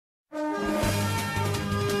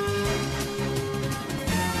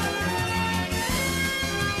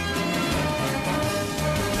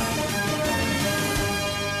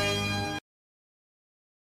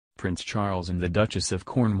Prince Charles and the Duchess of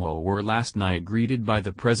Cornwall were last night greeted by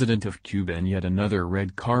the President of Cuba in yet another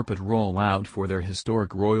red carpet rollout for their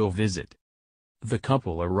historic royal visit. The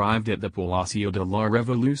couple arrived at the Palacio de la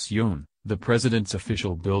Revolucion, the president's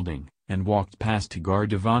official building, and walked past a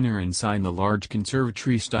guard of honor inside the large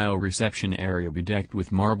conservatory-style reception area bedecked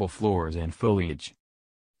with marble floors and foliage.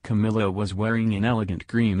 Camilla was wearing an elegant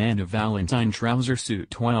cream and a Valentine trouser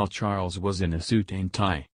suit while Charles was in a suit and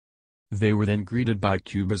tie. They were then greeted by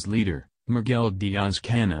Cuba's leader, Miguel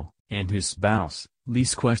Díaz-Canel, and his spouse,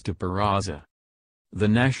 Lise Cuesta Peraza. The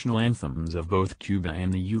national anthems of both Cuba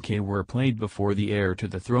and the UK were played before the heir to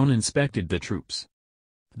the throne inspected the troops.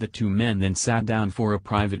 The two men then sat down for a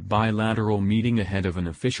private bilateral meeting ahead of an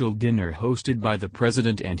official dinner hosted by the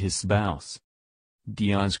president and his spouse.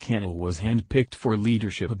 Díaz-Canel was handpicked for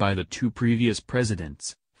leadership by the two previous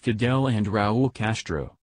presidents, Fidel and Raúl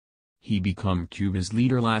Castro. He became Cuba's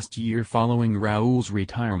leader last year following Raúl's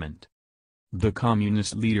retirement. The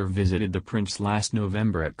communist leader visited the prince last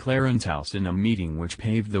November at Clarence House in a meeting which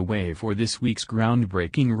paved the way for this week's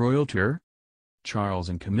groundbreaking royal tour. Charles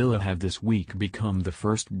and Camilla have this week become the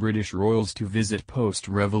first British royals to visit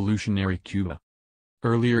post-revolutionary Cuba.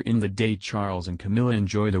 Earlier in the day Charles and Camilla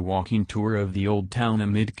enjoyed a walking tour of the old town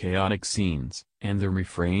amid chaotic scenes, and the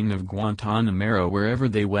refrain of Guantanamero wherever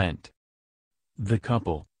they went. The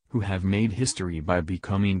couple, who have made history by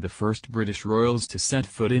becoming the first British royals to set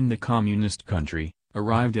foot in the communist country,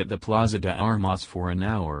 arrived at the Plaza de Armas for an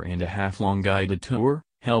hour-and-a-half-long guided tour,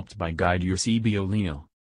 helped by guide Eusebi O'Neill.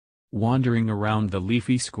 Wandering around the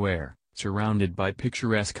leafy square, surrounded by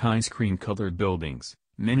picturesque ice-cream-colored buildings,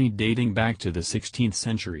 many dating back to the 16th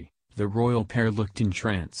century, the royal pair looked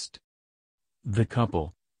entranced. The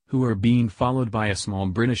couple, who are being followed by a small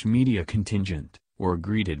British media contingent, were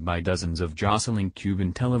greeted by dozens of jostling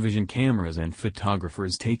Cuban television cameras and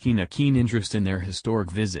photographers taking a keen interest in their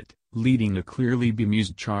historic visit, leading the clearly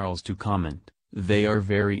bemused Charles to comment, "They are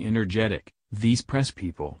very energetic, these press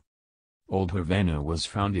people." Old Havana was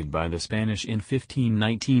founded by the Spanish in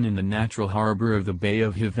 1519 in the natural harbor of the Bay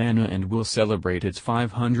of Havana and will celebrate its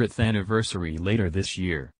 500th anniversary later this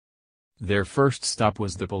year. Their first stop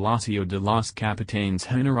was the Palacio de los Capitanes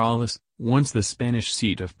Generales, once the Spanish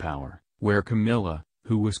seat of power, where Camilla,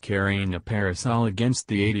 who was carrying a parasol against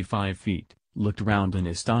the 85 feet, looked round in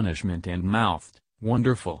astonishment and mouthed,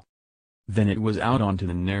 "Wonderful." Then it was out onto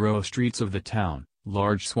the narrow streets of the town,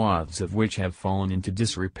 large swaths of which have fallen into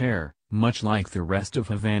disrepair, much like the rest of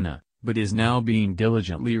Havana, but is now being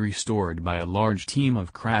diligently restored by a large team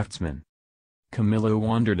of craftsmen. Camilla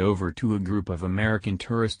wandered over to a group of American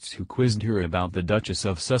tourists who quizzed her about the Duchess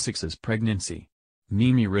of Sussex's pregnancy.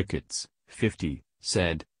 Mimi Ricketts, 50,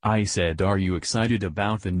 said, "I said, are you excited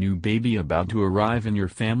about the new baby about to arrive in your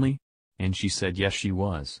family?" And she said yes she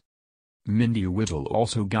was. Mindy Whittle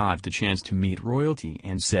also got the chance to meet royalty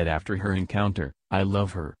and said after her encounter, "I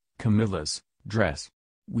love her, Camilla's dress.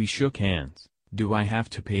 We shook hands. Do I have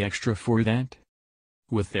to pay extra for that?"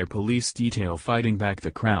 With their police detail fighting back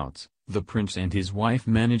the crowds, the prince and his wife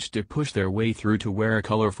managed to push their way through to where a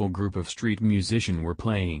colorful group of street musicians were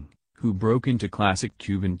playing, who broke into classic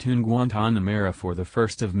Cuban tune Guantanamera for the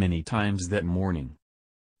first of many times that morning.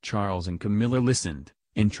 Charles and Camilla listened,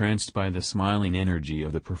 entranced by the smiling energy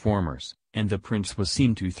of the performers, and the prince was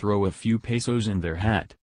seen to throw a few pesos in their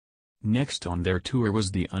hat. Next on their tour was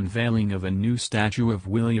the unveiling of a new statue of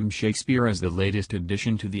William Shakespeare as the latest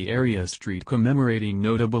addition to the area street commemorating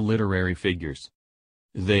notable literary figures.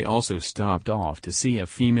 They also stopped off to see a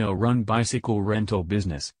female-run bicycle rental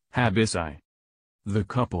business, Habisi. The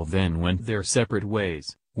couple then went their separate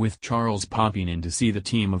ways, with Charles popping in to see the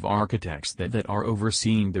team of architects that are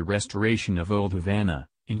overseeing the restoration of Old Havana,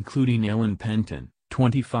 including Ellen Penton,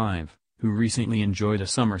 25, who recently enjoyed a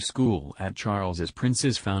summer school at Charles's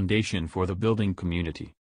Prince's Foundation for the building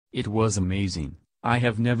community. "It was amazing, I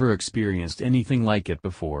have never experienced anything like it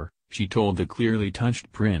before," she told the clearly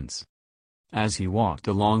touched prince. As he walked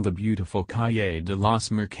along the beautiful Calle de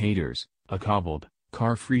los Mercaderes, a cobbled,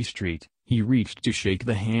 car-free street, he reached to shake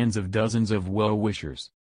the hands of dozens of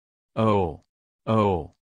well-wishers. "Oh!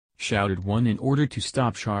 Oh!" shouted one in order to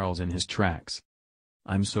stop Charles in his tracks.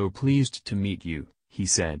 "I'm so pleased to meet you," he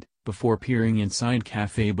said, before peering inside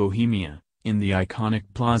Café Bohemia, in the iconic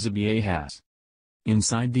Plaza Viejas.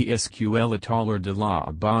 Inside the Escuela Taller de la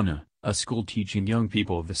Habana, a school teaching young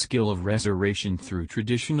people the skill of restoration through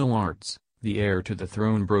traditional arts, the heir to the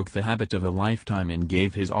throne broke the habit of a lifetime and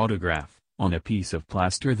gave his autograph, on a piece of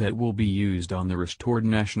plaster that will be used on the restored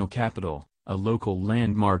National Capitol, a local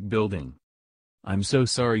landmark building. "I'm so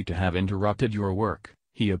sorry to have interrupted your work,"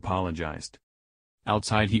 he apologized.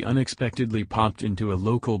 Outside he unexpectedly popped into a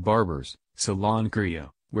local barber's salon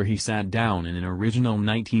Creo, where he sat down in an original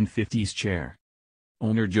 1950s chair.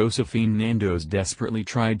 Owner Josephine Nando's desperately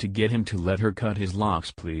tried to get him to let her cut his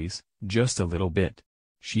locks, please, just a little bit.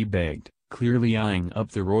 She begged, clearly eyeing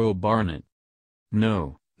up the royal baronet.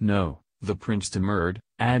 No, no, the prince demurred,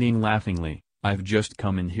 adding laughingly, I've just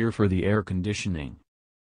come in here for the air conditioning.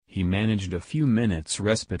 He managed a few minutes'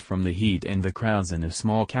 respite from the heat and the crowds in a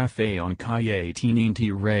small cafe on Calle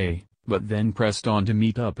Tinti, but then pressed on to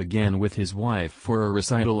meet up again with his wife for a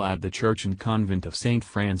recital at the church and convent of St.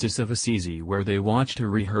 Francis of Assisi, where they watched a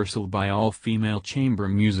rehearsal by all-female chamber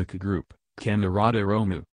music group, Camerata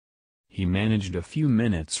Romu. He managed a few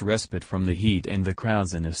minutes' respite from the heat and the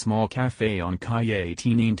crowds in a small cafe on Calle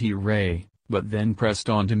Tinti, but then pressed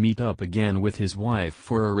on to meet up again with his wife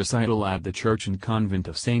for a recital at the church and convent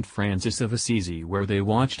of St. Francis of Assisi, where they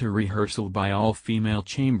watched a rehearsal by all-female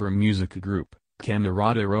chamber music group,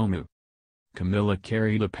 Camerata Romu. Camilla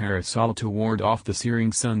carried a parasol to ward off the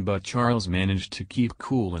searing sun, but Charles managed to keep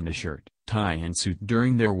cool in a shirt, tie and suit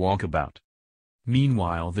during their walkabout.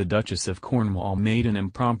 Meanwhile, the Duchess of Cornwall made an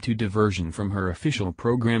impromptu diversion from her official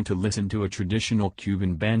program to listen to a traditional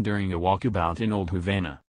Cuban band during a walkabout in Old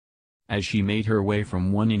Havana. As she made her way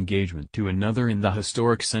from one engagement to another in the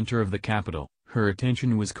historic center of the capital, her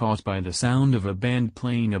attention was caught by the sound of a band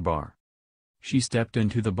playing a bar. She stepped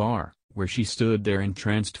into the bar, where she stood there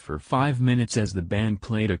entranced for 5 minutes as the band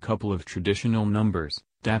played a couple of traditional numbers,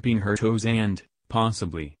 tapping her toes and,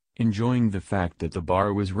 possibly, enjoying the fact that the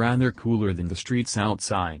bar was rather cooler than the streets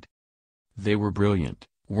outside. "They were brilliant,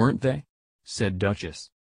 weren't they?" said Duchess.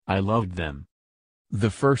 "I loved them." The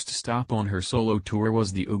first stop on her solo tour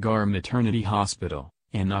was the Hogar Maternity Hospital,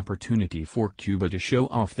 an opportunity for Cuba to show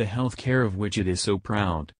off the health care of which it is so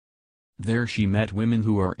proud. There she met women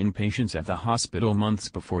who are inpatients at the hospital months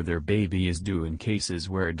before their baby is due in cases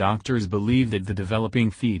where doctors believe that the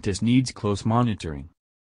developing fetus needs close monitoring.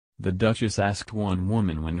 The Duchess asked one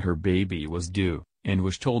woman when her baby was due, and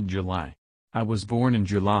was told July. "I was born in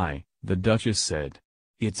July," the Duchess said.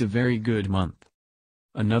 "It's a very good month."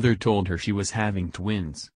 Another told her she was having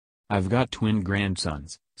twins. "I've got twin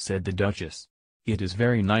grandsons," said the Duchess. "It is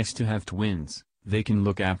very nice to have twins, they can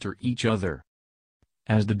look after each other."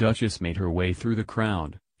 As the Duchess made her way through the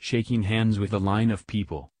crowd, shaking hands with a line of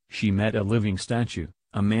people, she met a living statue,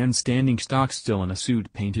 a man standing stock still in a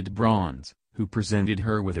suit painted bronze, who presented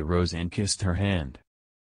her with a rose and kissed her hand.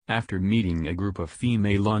 After meeting a group of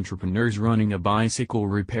female entrepreneurs running a bicycle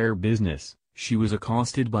repair business, she was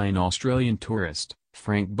accosted by an Australian tourist,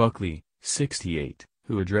 Frank Buckley, 68,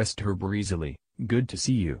 who addressed her breezily, "Good to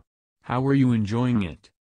see you. How are you enjoying it?"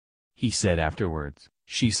 He said afterwards,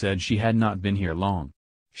 "She said she had not been here long.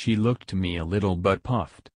 She looked to me a little but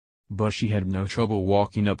puffed. But she had no trouble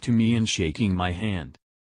walking up to me and shaking my hand."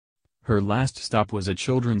 Her last stop was a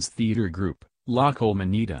children's theater group, La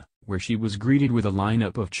Colmenita, where she was greeted with a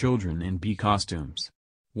lineup of children in bee costumes.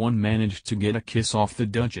 One managed to get a kiss off the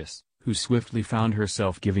Duchess, who swiftly found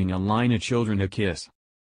herself giving a line of children a kiss.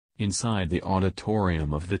 Inside the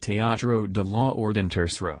auditorium of the Teatro de la Orden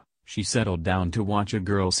Tercera, she settled down to watch a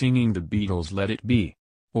girl singing the Beatles' Let It Be.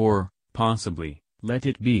 Or, possibly, Let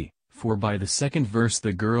It Be, for by the second verse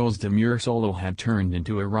the girl's demure solo had turned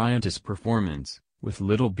into a riotous performance, with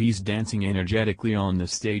little bees dancing energetically on the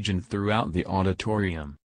stage and throughout the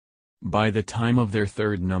auditorium. By the time of their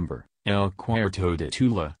third number, El Cuarto de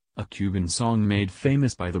Tula, a Cuban song made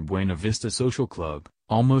famous by the Buena Vista Social Club,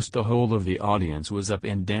 almost the whole of the audience was up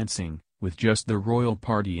and dancing, with just the royal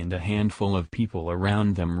party and a handful of people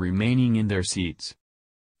around them remaining in their seats.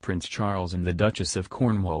 Prince Charles and the Duchess of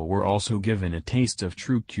Cornwall were also given a taste of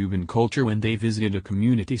true Cuban culture when they visited a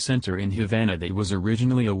community center in Havana that was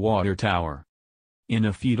originally a water tower. In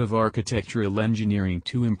a feat of architectural engineering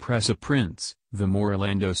to impress a prince, the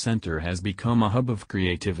Moralando Center has become a hub of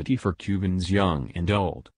creativity for Cubans young and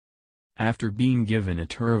old. After being given a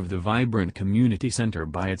tour of the vibrant community center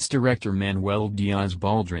by its director Manuel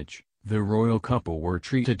Diaz-Baldrich, the royal couple were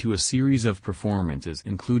treated to a series of performances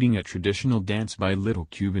including a traditional dance by little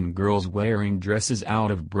Cuban girls wearing dresses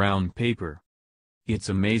out of brown paper. "It's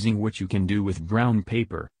amazing what you can do with brown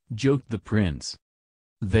paper," joked the prince.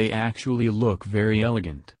 "They actually look very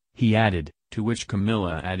elegant," he added, to which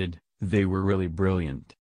Camilla added, "They were really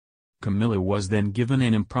brilliant." Camilla was then given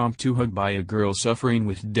an impromptu hug by a girl suffering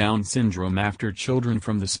with Down syndrome after children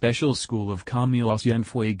from the special school of Camila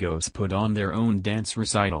Cienfuegos put on their own dance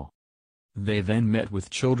recital. They then met with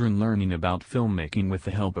children learning about filmmaking with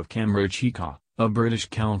the help of Camera Chica, a British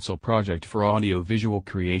Council project for audiovisual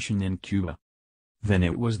creation in Cuba. Then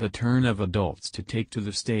it was the turn of adults to take to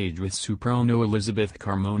the stage, with soprano Elizabeth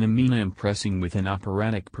Carmona Mina impressing with an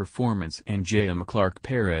operatic performance and J.M. Clark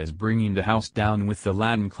Perez bringing the house down with the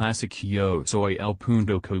Latin classic Yo Soy El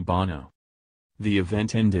Punto Cubano. The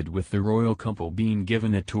event ended with the royal couple being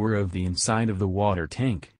given a tour of the inside of the water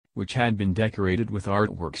tank, which had been decorated with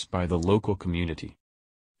artworks by the local community.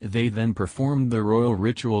 They then performed the royal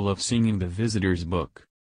ritual of singing the visitor's book.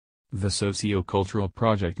 The socio-cultural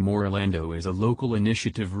project Moralando is a local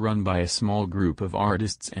initiative run by a small group of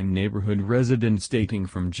artists and neighborhood residents dating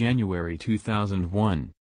from January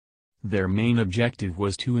 2001. Their main objective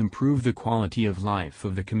was to improve the quality of life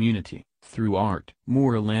of the community through art.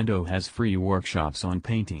 Moralando has free workshops on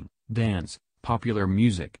painting, dance, popular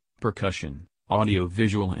music, percussion,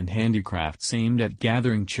 audio-visual and handicrafts aimed at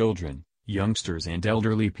gathering children, youngsters and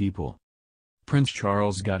elderly people. Prince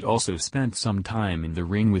Charles also spent some time in the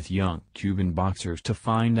ring with young Cuban boxers to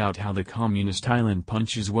find out how the communist island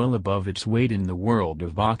punches well above its weight in the world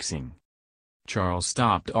of boxing. Charles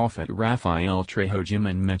stopped off at Rafael Trejo Gym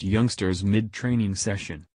and met youngsters mid-training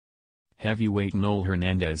session. Heavyweight Noel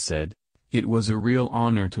Hernandez said, "It was a real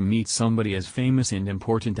honor to meet somebody as famous and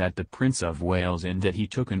important as the Prince of Wales and that he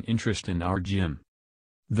took an interest in our gym."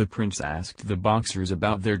 The prince asked the boxers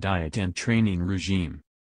about their diet and training regime.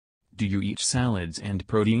 "Do you eat salads and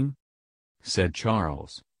protein?" said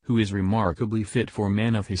Charles, who is remarkably fit for a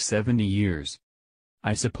man of his 70 years.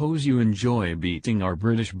 "I suppose you enjoy beating our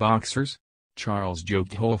British boxers?" Charles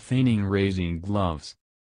joked while feigning raising gloves.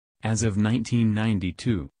 As of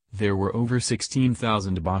 1992, there were over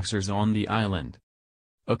 16,000 boxers on the island.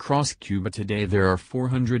 Across Cuba today there are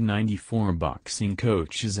 494 boxing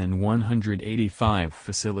coaches and 185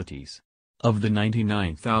 facilities. Of the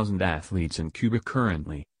 99,000 athletes in Cuba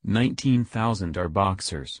currently, 19,000 are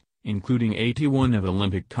boxers, including 81 of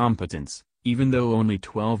Olympic competence, even though only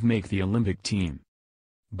 12 make the Olympic team.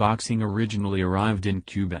 Boxing originally arrived in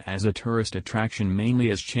Cuba as a tourist attraction, mainly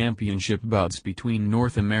as championship bouts between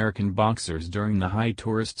North American boxers during the high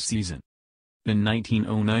tourist season. In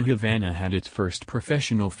 1909 Havana had its first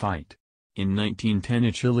professional fight. In 1910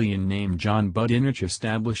 a Chilean named John Budinich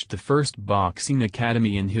established the first boxing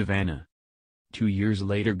academy in Havana. 2 years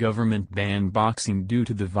later government banned boxing due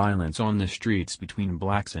to the violence on the streets between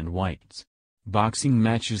blacks and whites. Boxing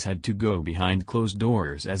matches had to go behind closed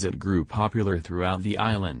doors as it grew popular throughout the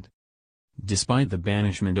island. Despite the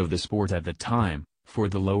banishment of the sport at the time, for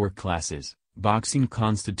the lower classes, boxing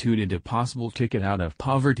constituted a possible ticket out of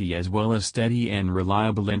poverty as well as steady and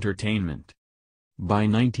reliable entertainment. By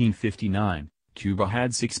 1959, Cuba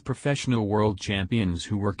had 6 professional world champions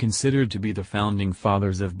who were considered to be the founding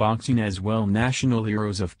fathers of boxing as well national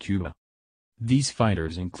heroes of Cuba. These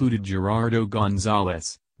fighters included Gerardo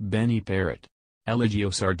Gonzalez, Benny Parrott, Eligio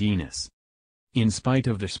Sardinas. In spite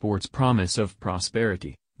of the sport's promise of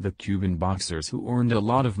prosperity, the Cuban boxers who earned a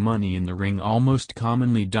lot of money in the ring almost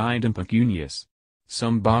commonly died impecunious.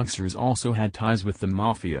 Some boxers also had ties with the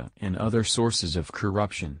mafia and other sources of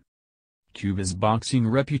corruption. Cuba's boxing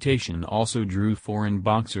reputation also drew foreign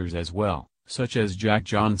boxers as well, such as Jack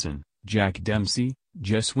Johnson, Jack Dempsey,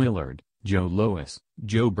 Jess Willard, Joe Louis,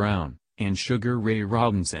 Joe Brown, and Sugar Ray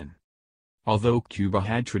Robinson. Although Cuba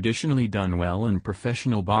had traditionally done well in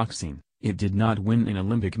professional boxing, it did not win an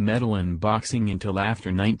Olympic medal in boxing until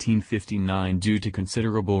after 1959 due to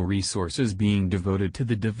considerable resources being devoted to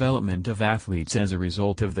the development of athletes as a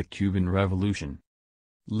result of the Cuban Revolution.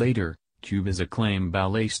 Later, Cuba's acclaimed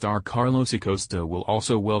ballet star Carlos Acosta will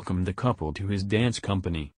also welcome the couple to his dance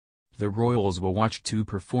company. The royals will watch 2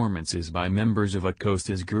 performances by members of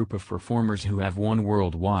Acosta's group of performers who have won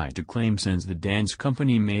worldwide acclaim since the dance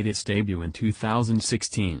company made its debut in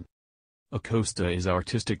 2016. Acosta is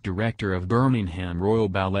artistic director of Birmingham Royal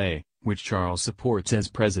Ballet, which Charles supports as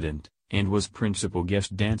president, and was principal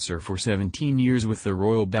guest dancer for 17 years with the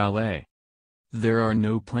Royal Ballet. There are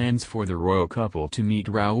no plans for the royal couple to meet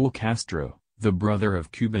Raúl Castro, the brother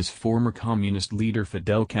of Cuba's former communist leader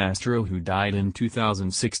Fidel Castro who died in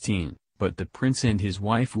 2016, but the prince and his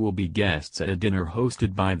wife will be guests at a dinner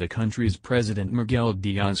hosted by the country's President Miguel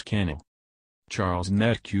Díaz-Canel. Charles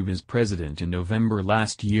met Cuba's president in November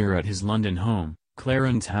last year at his London home,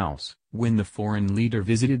 Clarence House, when the foreign leader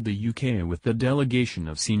visited the UK with the delegation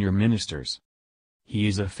of senior ministers. He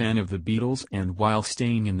is a fan of the Beatles and while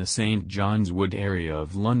staying in the St John's Wood area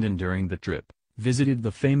of London during the trip, visited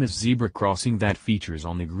the famous zebra crossing that features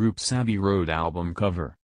on the group's Abbey Road album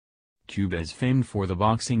cover. Cuba is famed for the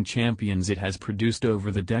boxing champions it has produced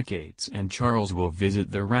over the decades and Charles will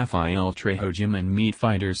visit the Rafael Trejo Gym and meet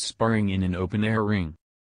fighters sparring in an open-air ring.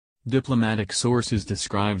 Diplomatic sources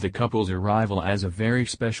described the couple's arrival as a very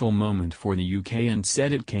special moment for the UK and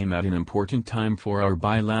said it came at an important time for our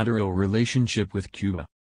bilateral relationship with Cuba.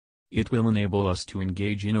 It will enable us to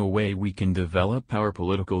engage in a way we can develop our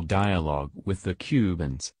political dialogue with the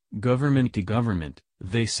Cubans, government to government,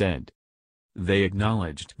 they said. They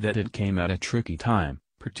acknowledged that it came at a tricky time,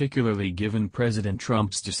 particularly given President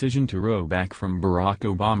Trump's decision to row back from Barack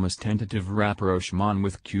Obama's tentative rapprochement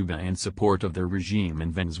with Cuba and support of the regime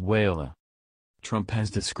in Venezuela. Trump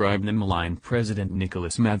has described the malign President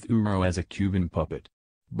Nicolas Maduro as a Cuban puppet.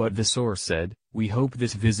 But the source said, "We hope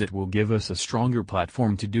this visit will give us a stronger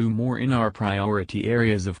platform to do more in our priority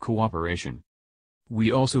areas of cooperation. We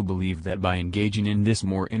also believe that by engaging in this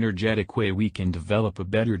more energetic way we can develop a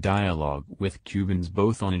better dialogue with Cubans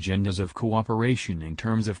both on agendas of cooperation in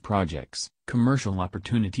terms of projects, commercial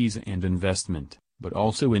opportunities and investment, but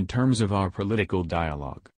also in terms of our political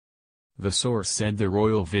dialogue." The source said the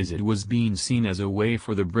royal visit was being seen as a way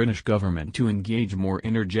for the British government to engage more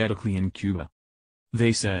energetically in Cuba.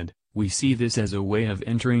 They said, "We see this as a way of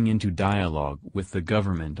entering into dialogue with the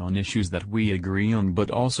government on issues that we agree on but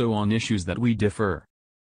also on issues that we differ.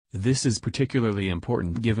 This is particularly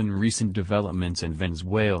important given recent developments in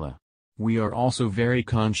Venezuela. We are also very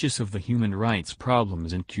conscious of the human rights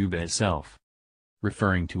problems in Cuba itself."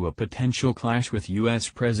 Referring to a potential clash with U.S.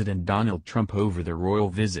 President Donald Trump over the royal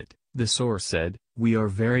visit, the source said, "We are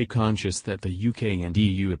very conscious that the UK and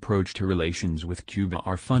EU approach to relations with Cuba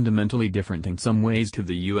are fundamentally different in some ways to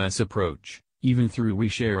the US approach, even though we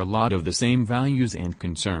share a lot of the same values and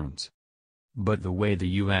concerns. But the way the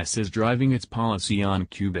US is driving its policy on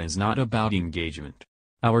Cuba is not about engagement.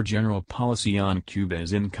 Our general policy on Cuba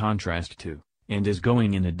is in contrast to, and is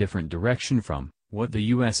going in a different direction from, what the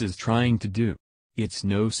US is trying to do. It's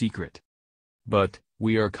no secret. But,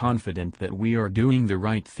 we are confident that we are doing the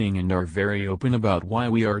right thing and are very open about why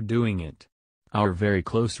we are doing it. Our very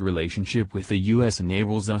close relationship with the US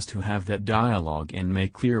enables us to have that dialogue and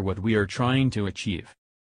make clear what we are trying to achieve."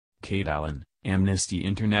 Kate Allen, Amnesty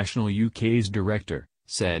International UK's director,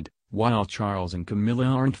 said, "While Charles and Camilla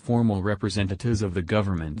aren't formal representatives of the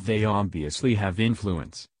government they obviously have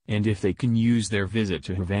influence, and if they can use their visit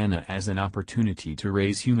to Havana as an opportunity to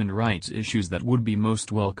raise human rights issues that would be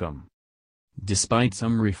most welcome." Despite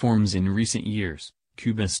some reforms in recent years,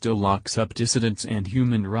 Cuba still locks up dissidents and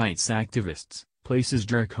human rights activists, places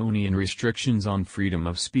draconian restrictions on freedom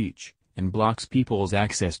of speech, and blocks people's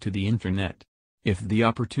access to the internet. If the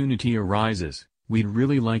opportunity arises, we'd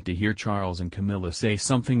really like to hear Charles and Camilla say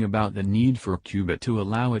something about the need for Cuba to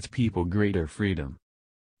allow its people greater freedom.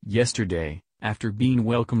 Yesterday, after being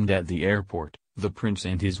welcomed at the airport, the prince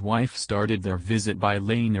and his wife started their visit by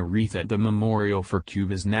laying a wreath at the memorial for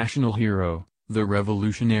Cuba's national hero, the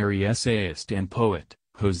revolutionary essayist and poet,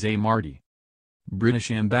 José Martí. British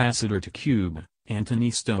Ambassador to Cuba, Anthony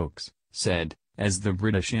Stokes, said, "As the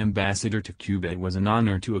British ambassador to Cuba it was an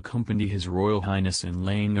honor to accompany His Royal Highness in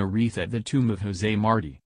laying a wreath at the tomb of José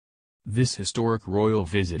Martí. This historic royal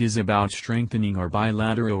visit is about strengthening our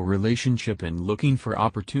bilateral relationship and looking for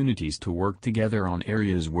opportunities to work together on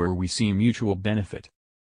areas where we see mutual benefit.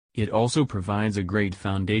 It also provides a great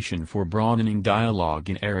foundation for broadening dialogue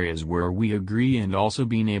in areas where we agree and also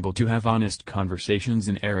being able to have honest conversations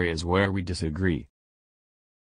in areas where we disagree."